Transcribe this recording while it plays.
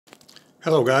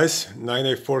Hello guys,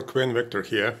 984 Queen Victor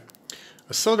here.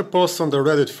 I saw the post on the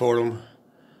Reddit forum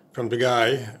from the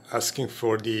guy asking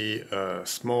for the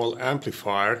small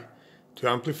amplifier to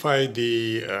amplify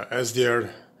the SDR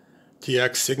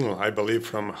TX signal, I believe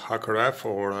from HackerF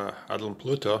or Adel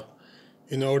Pluto,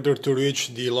 in order to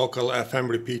reach the local FM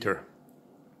repeater.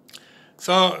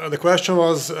 So the question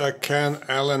was, can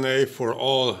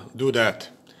LNA4ALL do that?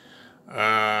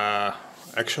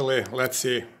 Actually, let's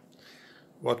see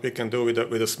what we can do with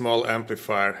a small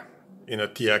amplifier in a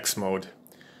TX mode.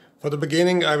 For the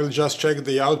beginning, I will just check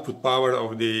the output power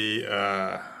of the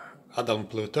Adel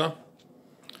Pluto.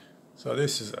 So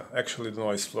this is actually the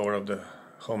noise floor of the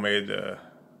homemade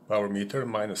power meter,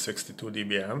 minus 62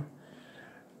 dBm.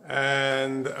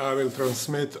 And I will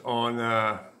transmit on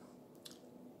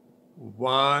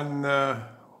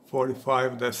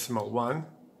 145.1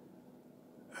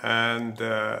 and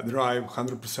drive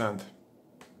 100%.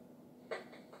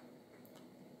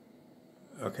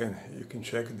 Okay, you can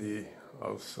check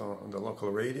also on the local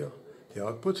radio, the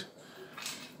output.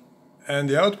 And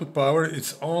the output power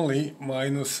is only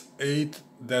minus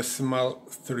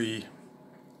 8.3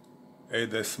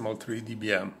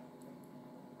 dBm.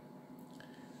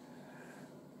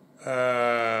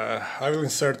 I will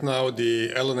insert now the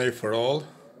LNA4ALL,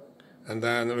 and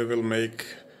then we will make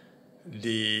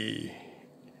the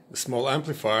small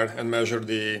amplifier and measure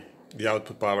the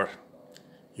output power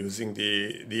using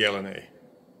the LNA.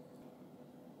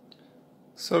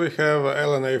 So we have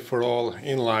LNA4ALL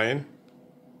inline.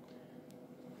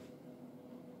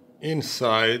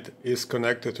 Inside is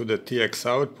connected to the TX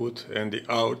output and the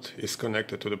out is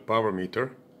connected to the power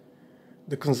meter.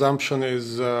 The consumption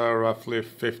is roughly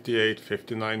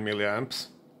 58-59 milliamps,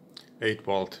 8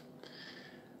 volt.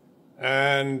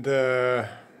 And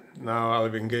now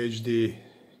I'll engage the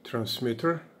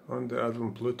transmitter on the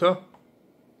Adel Pluto.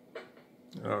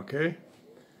 Okay,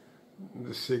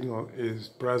 the signal is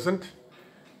present.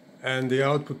 And the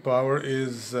output power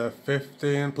is plus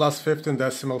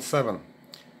 15.7.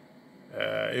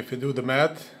 If you do the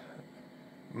math,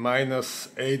 minus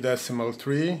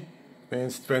 8.3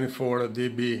 means 24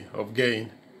 dB of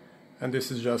gain, and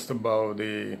this is just above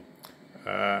the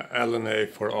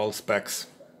LNA4ALL specs.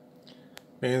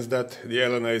 Means that the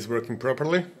LNA is working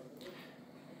properly,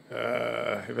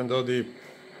 even though the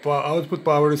output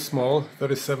power is small,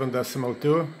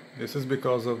 37.2. This is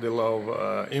because of the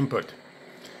low input.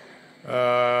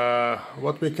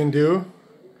 What we can do,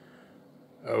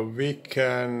 we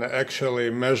can actually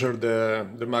measure the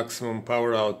maximum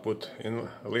power output in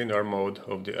linear mode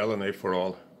of the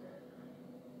LNA4ALL.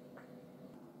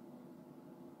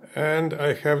 And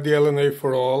I have the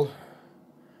LNA4ALL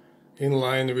in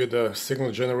line with the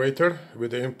signal generator with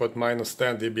the input minus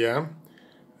 10 dBm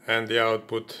and the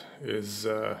output is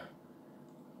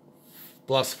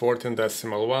plus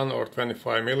 14.1 or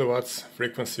 25 milliwatts,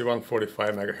 frequency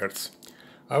 145 megahertz.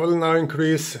 I will now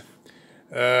increase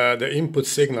the input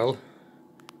signal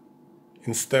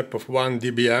in step of 1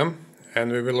 dBm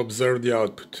and we will observe the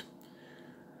output.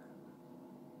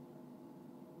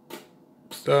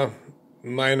 So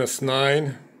minus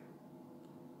 9,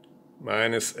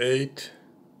 minus 8,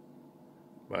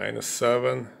 minus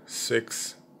 7,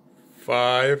 6,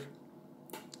 5,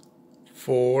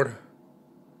 4,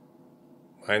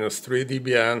 minus 3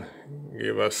 dBm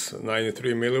give us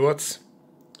 93 milliwatts,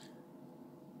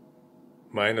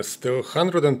 minus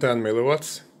 210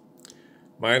 milliwatts,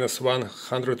 minus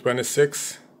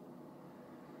 126,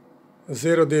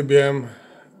 0 dBm,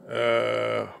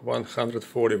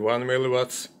 141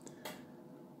 milliwatts,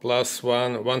 plus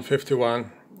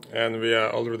 151, and we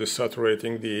are already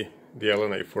saturating the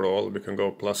LNA4ALL. We can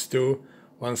go plus 2,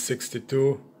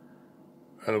 162,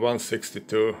 and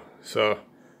 162, so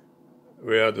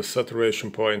we are at the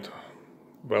saturation point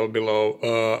well below,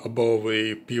 above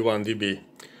the P1 dB.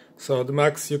 So the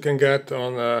max you can get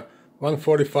on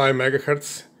 145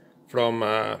 megahertz from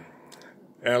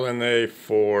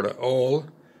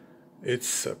LNA4ALL,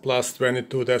 it's plus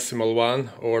 22.1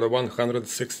 or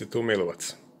 162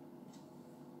 milliwatts.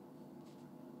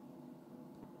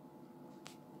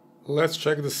 Let's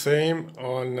check the same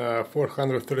on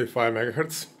 435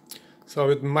 megahertz. So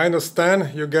with minus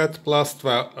 10 you get plus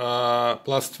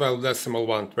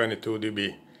 12.1, 22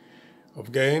 dB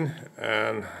of gain,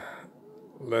 and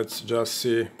let's just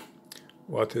see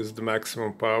what is the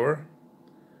maximum power.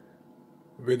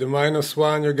 With the minus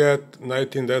 1 you get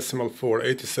 19.4,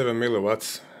 87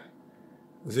 milliwatts,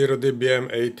 0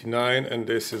 dBm 89, and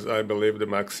this is, I believe, the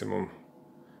maximum,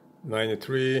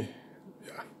 93.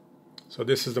 Yeah. So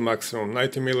this is the maximum,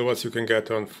 90 milliwatts you can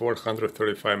get on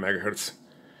 435 megahertz.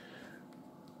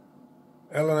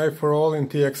 LNA4ALL in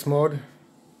TX mode.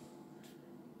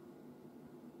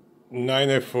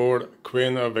 LNA4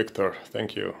 Queen Victor.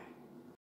 Thank you.